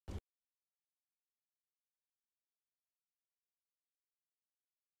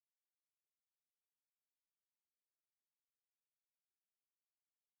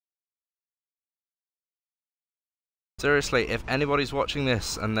Seriously, if anybody's watching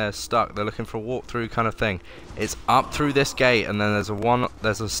this and they're stuck, they're looking for a walkthrough kind of thing, it's up through this gate and then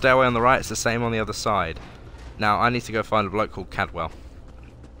there's a stairway on the right, it's the same on the other side. Now, I need to go find a bloke called Cadwell.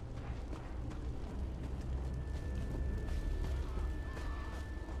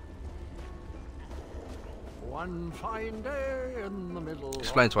 One fine day in the middle.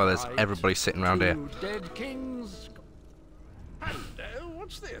 Explains why there's everybody sitting around here. Dead kings. Hello,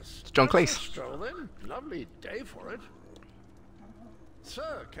 what's this? It's John Cleese. Stroll then. Lovely day for it.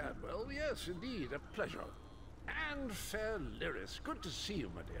 Sir Cadwell, yes, indeed, a pleasure. And fair Lyris, good to see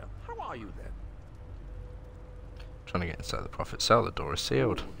you, my dear. How are you then? Trying to get inside the Prophet's cell, the door is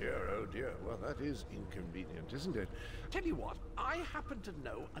sealed. Oh dear, well that is inconvenient, isn't it? Tell you what, I happen to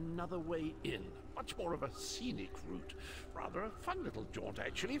know another way in. Much more of a scenic route. Rather a fun little jaunt,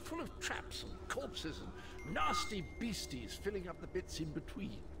 actually, full of traps and corpses and nasty beasties filling up the bits in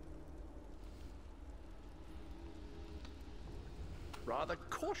between. Rather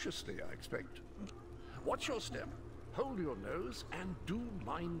cautiously, I expect. Watch your step, hold your nose, and do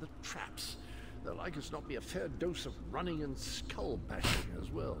mind the traps. There'll like as not be a fair dose of running and skull bashing as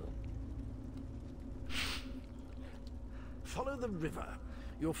well. Follow the river.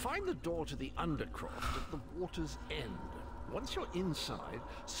 You'll find the door to the undercroft at the water's end. Once you're inside,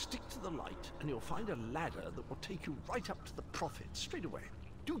 stick to the light and you'll find a ladder that will take you right up to the Prophet straight away.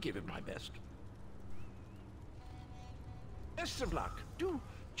 Do give it my best. Best of luck. Do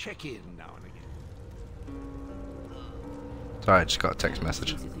check in now and again. Sorry, I just got a text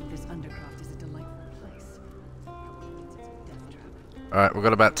message. Alright, we've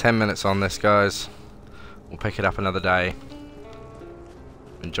got about 10 minutes on this, guys. We'll pick it up another day.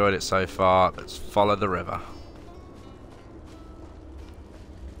 Enjoyed it so far. Let's follow the river.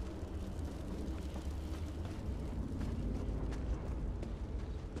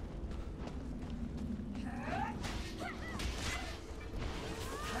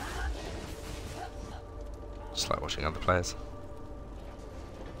 Just like watching other players.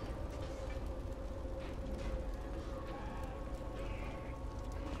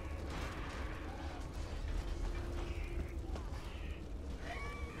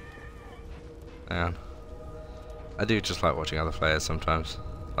 Man. I do just like watching other players sometimes.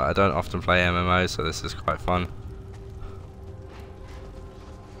 Like, I don't often play MMOs, so this is quite fun.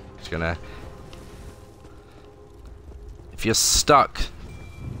 Just gonna... If you're stuck,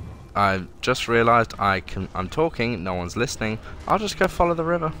 I just realised I'm talking, no one's listening. I'll just go follow the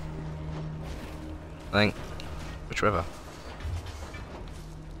river. I think... Which river?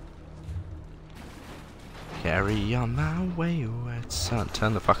 Carry on my wayward son.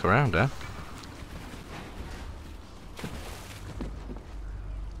 Turn the fuck around, eh?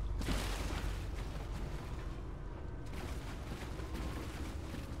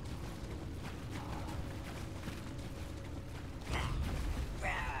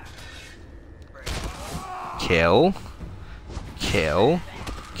 Kill. Kill.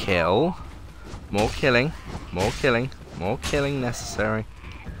 Kill. More killing. More killing. More killing necessary.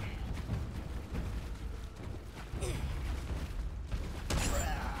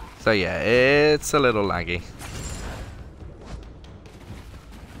 So yeah, it's a little laggy.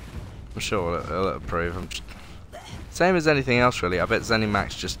 I'm sure it'll improve. Same as anything else really. I bet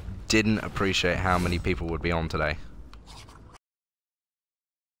ZeniMax just didn't appreciate how many people would be on today.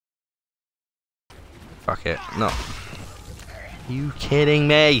 Fuck it. No. Are you kidding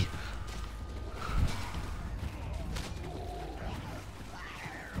me?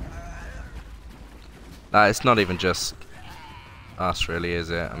 It's not even just us really, is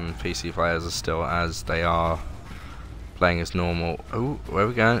it? I mean, PC players are still as they are playing as normal. Oh, where are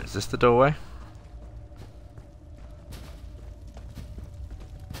we going? Is this the doorway?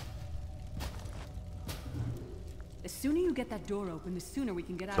 The sooner you get that door open, the sooner we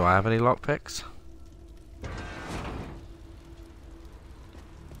can get out. Do I have any lockpicks?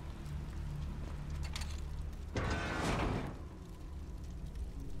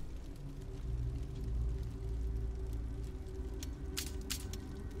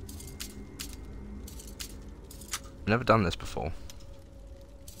 Never done this before.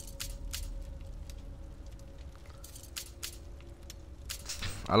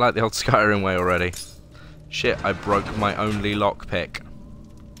 I like the old Skyrim way already. Shit, I broke my only lockpick.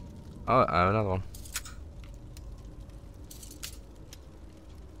 Oh, another one.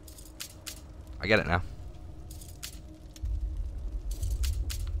 I get it now.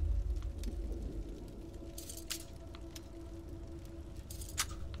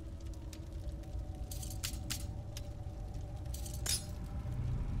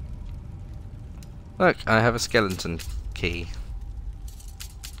 Look, I have a skeleton key.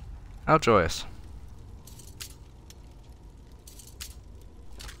 How joyous.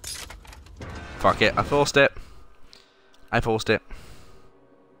 Fuck it, I forced it. I forced it.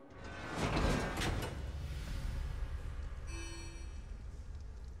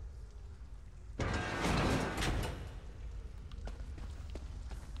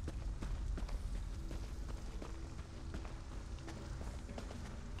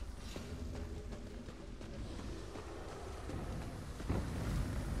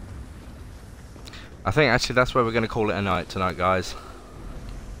 I think actually that's where we're going to call it a night tonight, guys.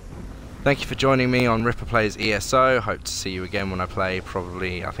 Thank you for joining me on RipperPlays ESO. Hope to see you again when I play,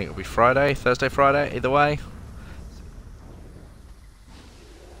 probably, I think it'll be Friday, Thursday, Friday, either way.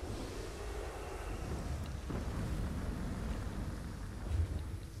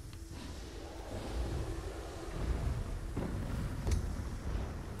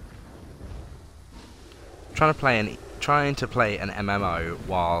 Trying to play an MMO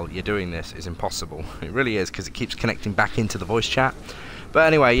while you're doing this is impossible. It really is, because it keeps connecting back into the voice chat. But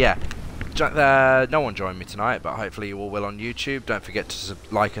anyway, yeah. No one joined me tonight, but hopefully you all will on YouTube. Don't forget to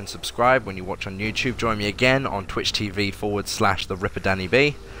like and subscribe when you watch on YouTube. Join me again on Twitch TV/the Ripper Danny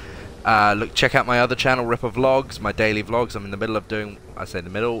B. Look, check out my other channel, Ripper Vlogs, my daily vlogs. I'm in the middle of doing, I say the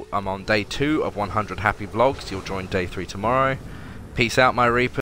middle, I'm on day 2 of 100 happy vlogs. You'll join day 3 tomorrow. Peace out, my Reapers.